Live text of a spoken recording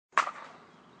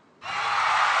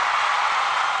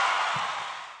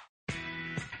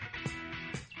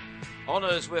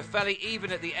Honours were fairly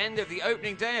even at the end of the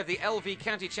opening day of the LV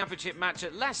County Championship match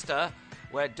at Leicester,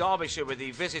 where Derbyshire were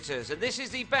the visitors, and this is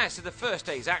the best of the first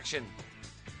day's action.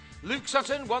 Luke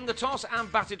Sutton won the toss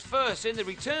and batted first in the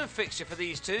return fixture for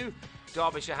these two,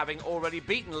 Derbyshire having already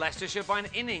beaten Leicestershire by an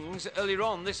innings earlier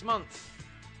on this month.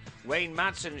 Wayne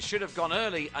Madsen should have gone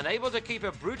early, unable to keep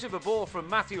a brute of a ball from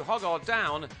Matthew Hoggard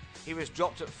down. He was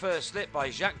dropped at first slip by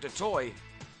Jacques Dutoy.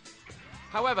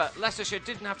 However, Leicestershire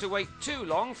didn't have to wait too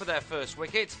long for their first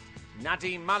wicket.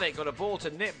 Nadeem Malik got a ball to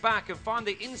nip back and find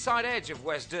the inside edge of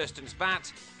Wes Durston's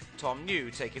bat, Tom New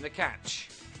taking the catch.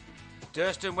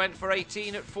 Durston went for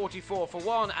 18 at 44 for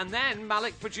 1, and then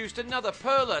Malik produced another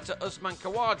perler to Usman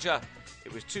Khawaja.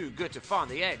 It was too good to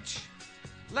find the edge.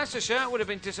 Leicestershire would have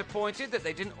been disappointed that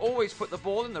they didn't always put the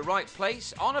ball in the right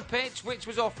place on a pitch which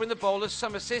was offering the bowlers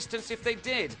some assistance if they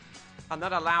did, and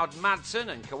that allowed Madsen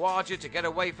and Khawaja to get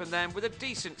away from them with a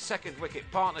decent second wicket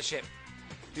partnership.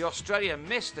 The Australian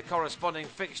missed the corresponding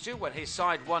fixture when his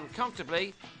side won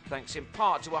comfortably, thanks in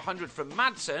part to 100 from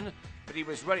Madsen, but he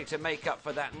was ready to make up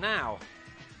for that now.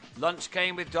 Lunch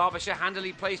came with Derbyshire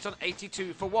handily placed on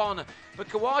 82 for 1, but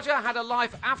Khawaja had a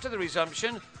life after the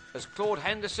resumption as Claude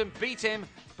Henderson beat him,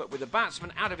 but with the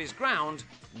batsman out of his ground,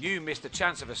 New missed the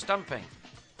chance of a stumping.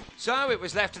 So it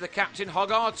was left to the captain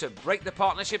Hoggard to break the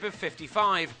partnership of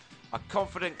 55. A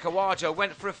confident Khawaja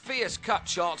went for a fierce cut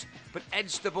shot, but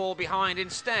edged the ball behind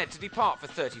instead to depart for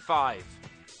 35.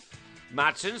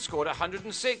 Madsen scored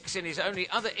 106 in his only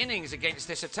other innings against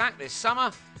this attack this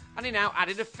summer, and he now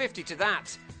added a 50 to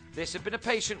that. This had been a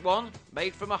patient one,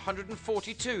 made from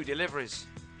 142 deliveries.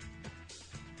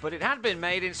 But it had been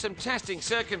made in some testing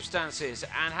circumstances,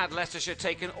 and had Leicestershire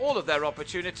taken all of their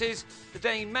opportunities, the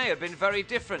day may have been very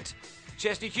different.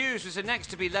 Chesney Hughes was the next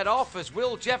to be let off as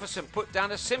Will Jefferson put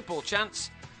down a simple chance.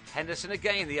 Henderson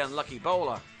again the unlucky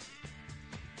bowler.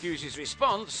 Hughes'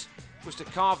 response was to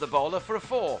carve the bowler for a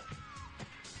 4.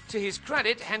 To his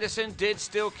credit, Henderson did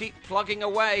still keep plugging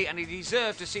away, and he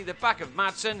deserved to see the back of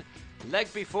Madsen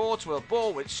leg before to a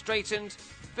ball which straightened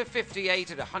for 58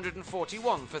 at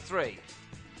 141 for 3.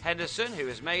 Henderson, who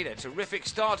has made a terrific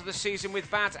start to the season with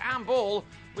bat and ball,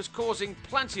 was causing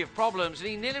plenty of problems, and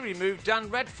he nearly removed Dan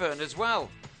Redfern as well.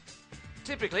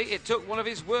 Typically, it took one of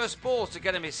his worst balls to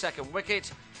get him his second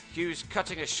wicket, Hughes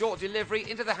cutting a short delivery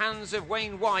into the hands of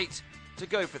Wayne White to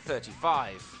go for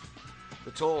 35.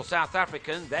 The tall South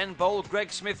African then bowled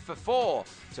Greg Smith for 4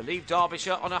 to leave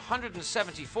Derbyshire on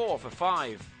 174 for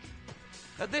 5.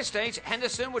 At this stage,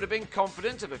 Henderson would have been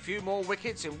confident of a few more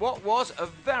wickets in what was a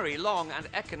very long and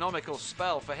economical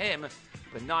spell for him,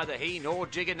 but neither he nor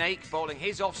Jigger Nake, bowling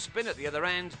his off-spin at the other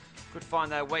end, could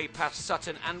find their way past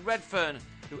Sutton and Redfern,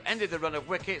 who ended the run of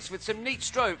wickets with some neat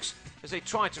strokes as they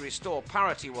tried to restore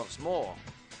parity once more.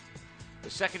 The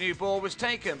second new ball was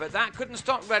taken, but that couldn't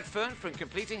stop Redfern from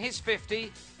completing his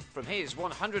 50 from his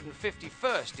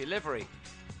 151st delivery.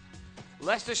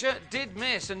 Leicestershire did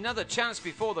miss another chance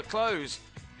before the close,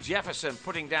 Jefferson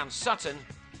putting down Sutton,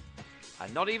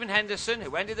 and not even Henderson,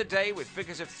 who ended the day with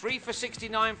figures of 3 for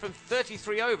 69 from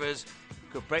 33 overs,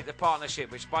 could break the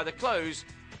partnership, which by the close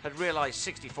had realised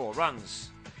 64 runs.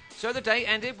 So the day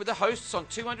ended with the hosts on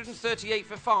 238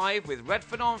 for 5, with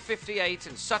Redfern on 58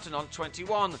 and Sutton on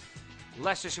 21.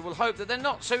 Leicestershire will hope that they're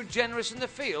not so generous in the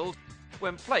field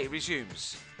when play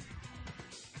resumes.